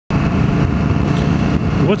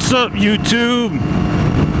What's up, YouTube?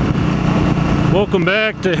 Welcome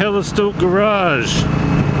back to Helistoke Garage.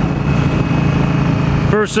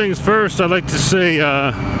 First things first, I'd like to say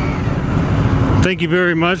thank you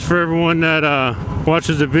very much for everyone that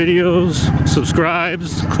watches the videos,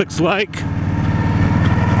 subscribes, clicks like.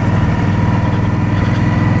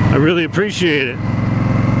 I really appreciate it.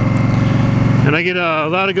 And I get a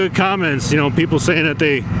lot of good comments, you know, people saying that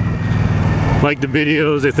they like the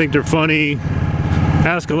videos, they think they're funny,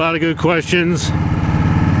 ask a lot of good questions.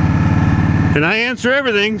 And I answer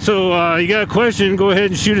everything, so you got a question, go ahead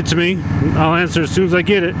and shoot it to me. I'll answer as soon as I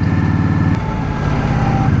get it.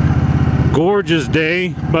 Gorgeous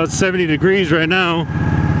day, about 70 degrees right now.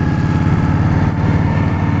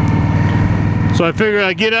 So I figured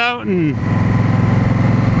I'd get out and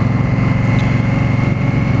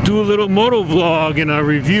do a little moto vlog and a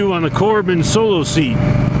review on the Corbin solo seat.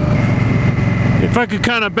 If I could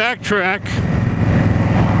kind of backtrack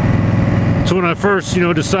to when I first, you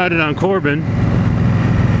know, decided on Corbin,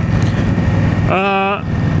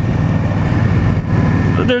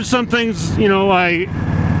 there's some things, you know, I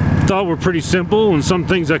thought were pretty simple, and some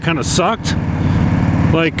things that kind of sucked.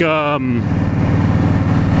 Like their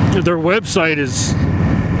website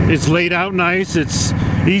is laid out nice, it's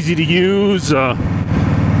easy to use.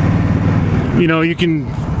 You know, you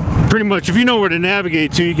can pretty much, if you know where to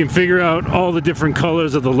navigate to, you can figure out all the different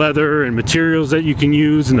colors of the leather and materials that you can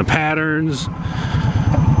use and the patterns.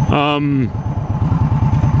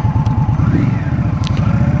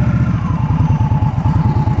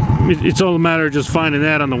 It's all a matter of just finding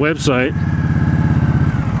that on the website.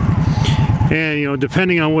 And, you know,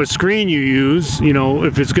 depending on what screen you use, you know,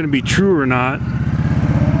 if it's going to be true or not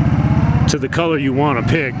to the color you want to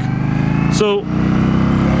pick. So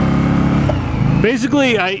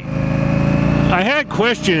basically, I had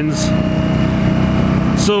questions,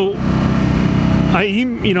 so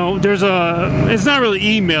you know, it's not really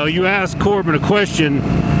email. You ask Corbin a question,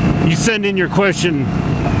 you send in your question,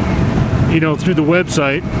 you know, through the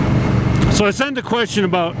website. So I sent a question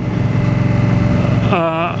about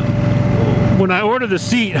when I order the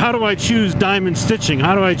seat, how do I choose diamond stitching?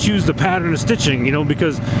 How do I choose the pattern of stitching? You know,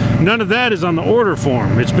 because none of that is on the order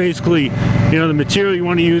form. It's basically, you know, the material you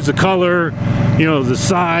want to use, the color, you know, the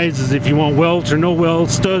size, if you want welts or no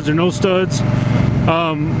welts, studs or no studs.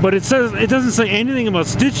 But it doesn't say anything about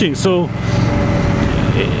stitching. So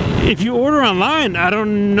if you order online, I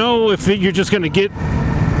don't know if you're just going to get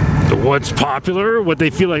what's popular, what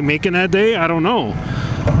they feel like making that day. I don't know.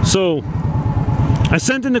 So I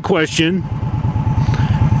sent in the question.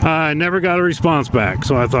 I never got a response back,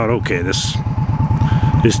 so I thought, okay, this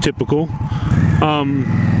is typical.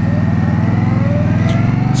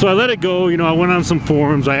 So I let it go. You know, I went on some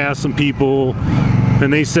forums, I asked some people,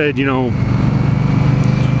 and they said, you know,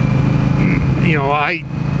 I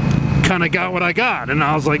kind of got what I got, and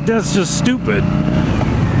I was like, that's just stupid.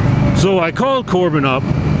 So I called Corbin up.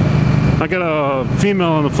 I got a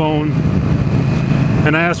female on the phone,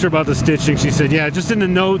 and I asked her about the stitching. She said, yeah, just in the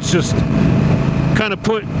notes, just kind of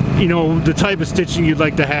put, you know, the type of stitching you'd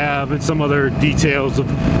like to have and some other details of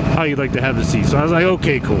how you'd like to have the seat. So I was like,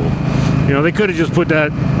 okay, cool. You know, they could have just put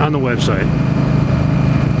that on the website.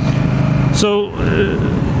 So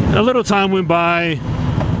a little time went by,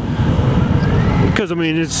 because I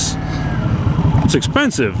mean it's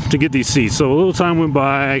expensive to get these seats. So a little time went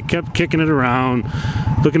by. I kept kicking it around,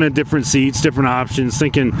 looking at different seats, different options,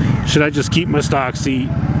 thinking, should I just keep my stock seat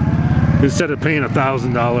instead of paying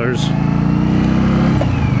 $1,000?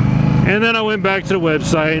 And then I went back to the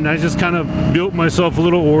website and I just kind of built myself a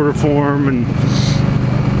little order form, and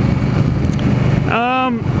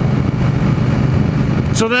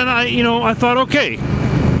so then I thought, okay,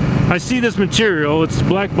 I see this material, it's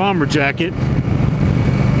black bomber jacket,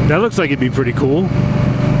 that looks like it'd be pretty cool,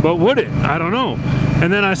 but would it? I don't know.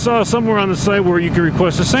 And then I saw somewhere on the site where you can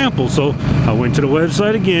request a sample, so I went to the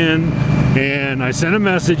website again and I sent a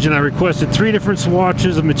message and I requested 3 different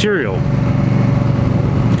swatches of material.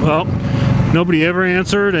 Well, nobody ever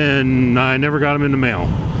answered, and I never got them in the mail.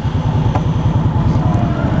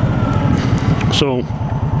 So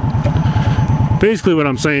basically what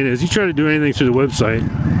I'm saying is, you try to do anything through the website,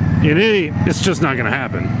 and it's just not going to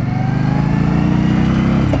happen.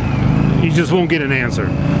 You just won't get an answer.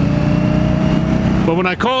 But when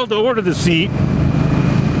I called to order the seat,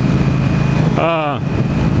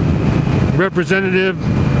 representative,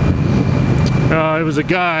 it was a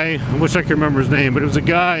guy, I wish I could remember his name, but it was a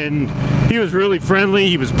guy, and he was really friendly,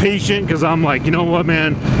 he was patient, because I'm like, you know what,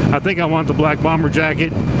 man, I think I want the black bomber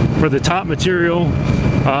jacket for the top material,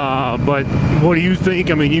 but what do you think?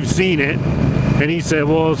 I mean, you've seen it. And he said,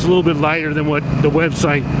 well, it's a little bit lighter than what the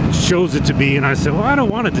website shows it to be. And I said, well, I don't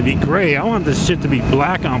want it to be gray. I want this shit to be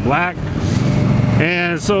black on black.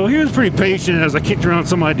 And so he was pretty patient as I kicked around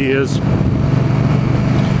some ideas.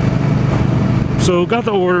 So got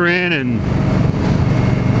the order in, and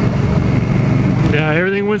yeah,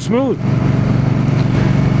 everything went smooth.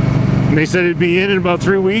 And they said it'd be in about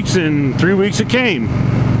 3 weeks, and 3 weeks it came.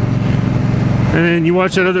 And then you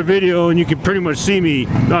watch that other video and you can pretty much see me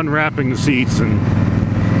unwrapping the seats and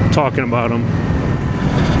talking about them.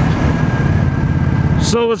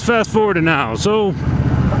 So let's fast forward to now. So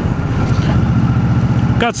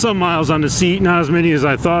got some miles on the seat, not as many as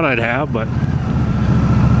I thought I'd have, but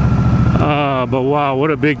wow, what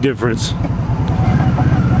a big difference.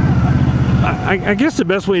 I guess the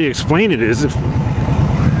best way to explain it is if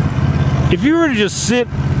you were to just sit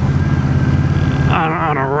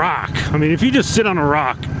on a rock. I mean, if you just sit on a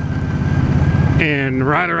rock and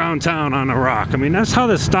ride around town on a rock, I mean, that's how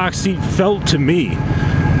the stock seat felt to me.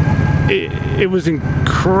 It was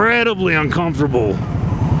incredibly uncomfortable.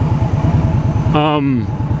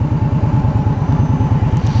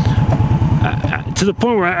 To the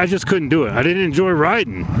point where I just couldn't do it. I didn't enjoy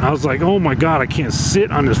riding. I was like, oh my God, I can't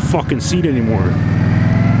sit on this fucking seat anymore.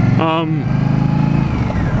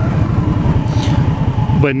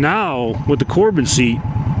 But now, with the Corbin seat,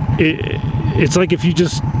 it's like if you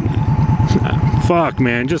just, fuck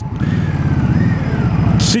man, just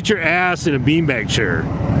sit your ass in a beanbag chair.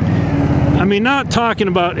 I mean, not talking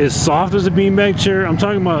about as soft as a beanbag chair, I'm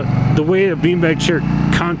talking about the way a beanbag chair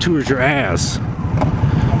contours your ass.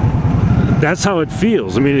 That's how it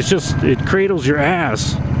feels. I mean, it's just, it cradles your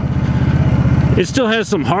ass. It still has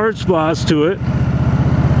some hard spots to it,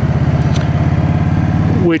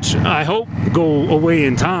 which I hope go away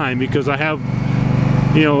in time, because I have,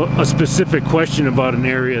 you know, a specific question about an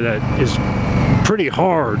area that is pretty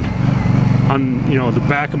hard on, you know, the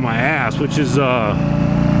back of my ass, which is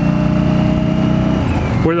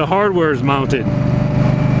where the hardware is mounted.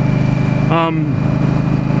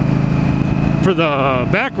 For the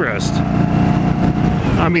backrest,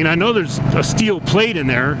 I mean, I know there's a steel plate in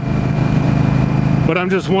there, but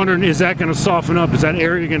I'm just wondering, is that going to soften up? Is that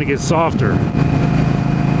area going to get softer?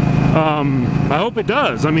 I hope it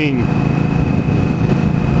does. I mean,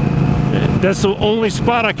 that's the only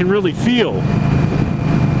spot I can really feel.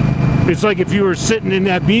 It's like if you were sitting in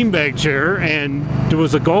that beanbag chair and there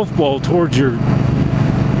was a golf ball towards your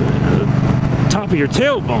top of your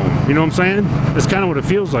tailbone. You know what I'm saying? That's kind of what it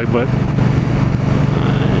feels like. But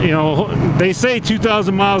you know, they say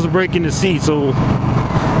 2,000 miles of breaking the seat, so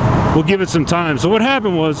we'll give it some time. So what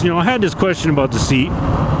happened was, you know, I had this question about the seat,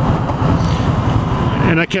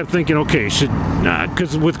 and I kept thinking, okay, should,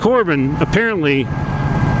 because with Corbin, apparently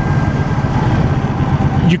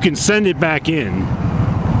you can send it back in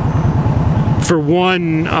for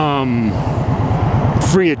one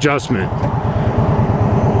free adjustment.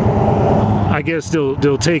 I guess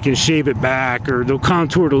they'll take and shave it back, or they'll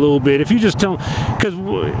contour it a little bit. If you just tell, because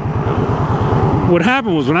what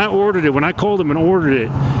happened was when I ordered it, when I called them and ordered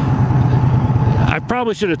it, I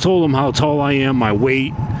probably should have told them how tall I am, my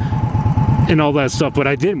weight, and all that stuff, but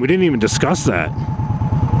I didn't. We didn't even discuss that,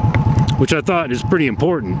 which I thought is pretty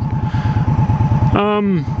important.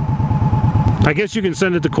 I guess you can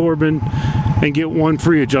send it to Corbin and get one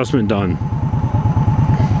free adjustment done.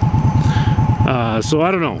 So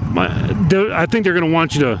I don't know. I think they're going to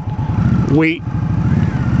want you to wait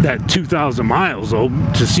that 2,000 miles though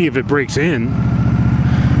to see if it breaks in.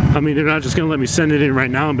 I mean, they're not just going to let me send it in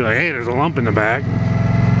right now and be like, hey, there's a lump in the back.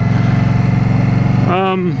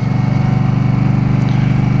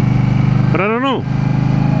 But I don't know.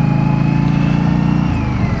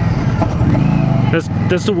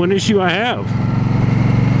 That's the one issue I have.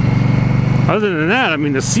 Other than that, I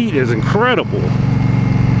mean, the seat is incredible.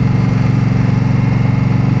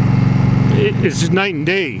 It's just night and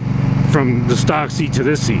day from the stock seat to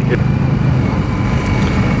this seat.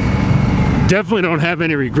 Definitely don't have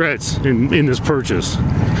any regrets in this purchase.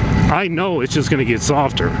 I know it's just going to get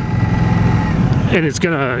softer, and it's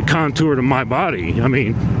going to contour to my body. I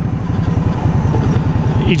mean,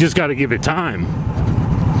 you just got to give it time.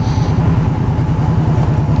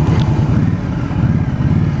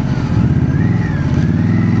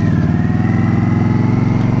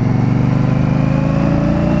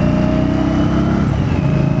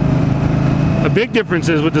 A big difference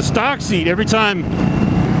is with the stock seat, every time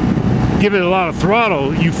you give it a lot of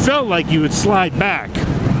throttle, you felt like you would slide back.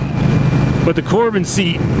 But the Corbin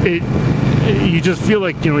seat, you just feel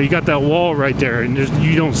like, you know, you got that wall right there, and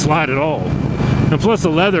you don't slide at all. And plus the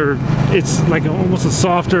leather, it's like almost a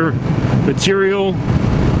softer material.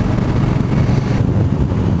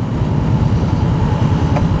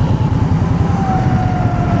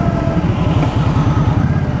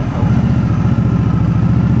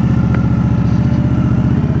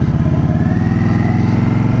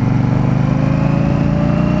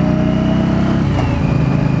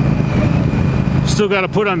 still got to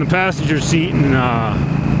put on the passenger seat and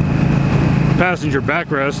passenger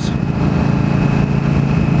backrest.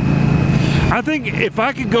 I think if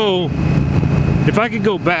I could go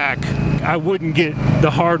back, I wouldn't get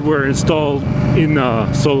the hardware installed in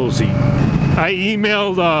the solo seat. I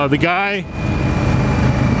emailed the guy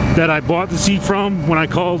that I bought the seat from when I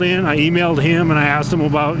called in. I emailed him and I asked him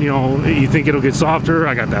about, you know, you think it'll get softer?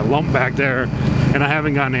 I got that lump back there, and I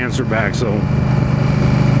haven't gotten an answer back, so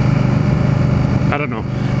I don't know.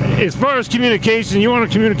 As far as communication, you want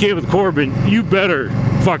to communicate with Corbin, you better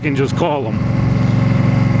fucking just call him,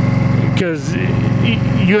 because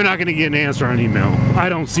you're not going to get an answer on email. I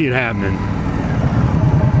don't see it happening.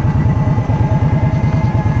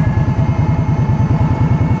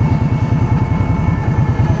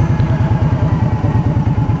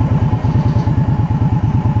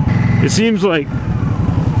 It seems like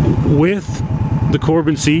with the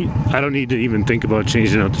Corbin seat, I don't need to even think about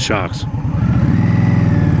changing out the shocks.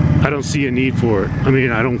 I don't see a need for it. I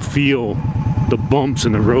mean, I don't feel the bumps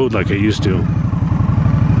in the road like I used to.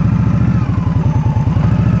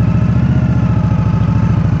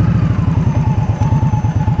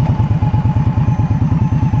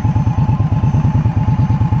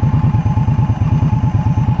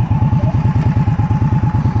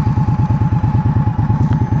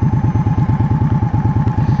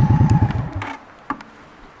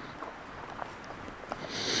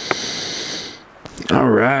 All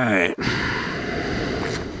right.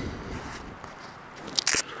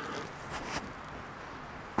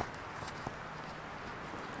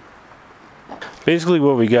 Basically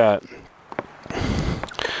what we got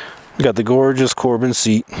the gorgeous Corbin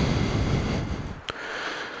seat.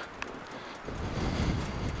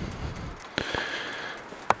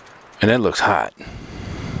 And that looks hot.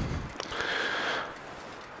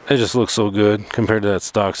 It just looks so good compared to that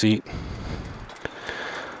stock seat.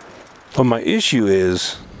 But my issue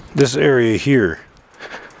is this area here.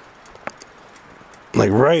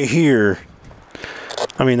 Like right here,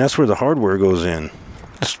 I mean, that's where the hardware goes in.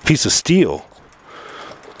 This piece of steel.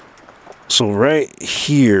 So right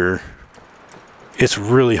here, it's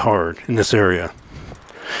really hard in this area.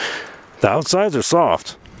 The outsides are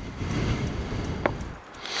soft.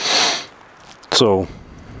 So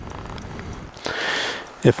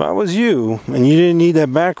if I was you and you didn't need that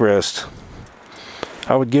backrest,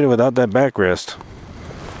 I would get it without that backrest.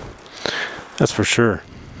 That's for sure.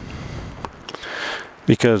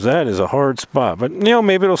 Because that is a hard spot. But, you know,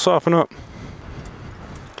 maybe it'll soften up.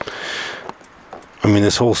 I mean,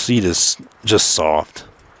 this whole seat is just soft.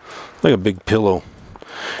 Like a big pillow.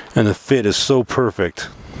 And the fit is so perfect.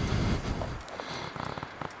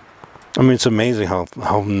 I mean, it's amazing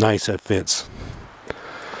how nice that fits.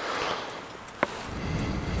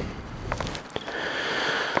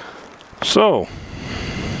 So,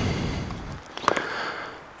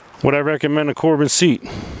 would I recommend a Corbin seat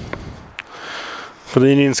for the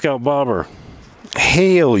Indian Scout Bobber?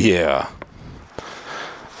 Hell yeah.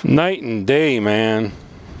 Night and day, man.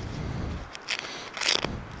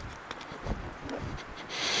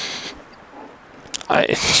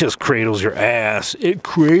 It just cradles your ass. It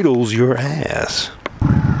cradles your ass.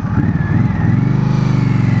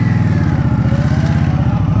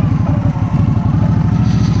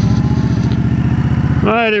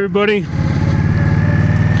 Alright, everybody.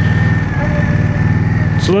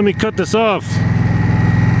 So let me cut this off.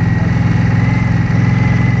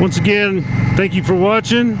 Once again, thank you for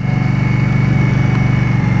watching.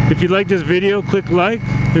 If you like this video, click like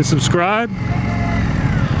and subscribe.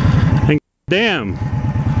 And damn,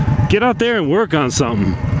 get out there and work on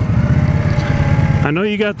something. I know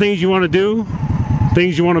you got things you want to do,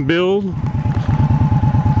 things you want to build,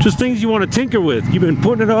 just things you want to tinker with. You've been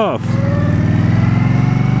putting it off.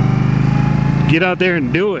 Get out there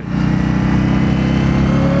and do it.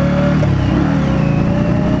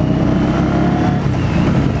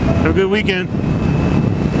 Have a good weekend.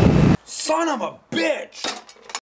 Son of a bitch!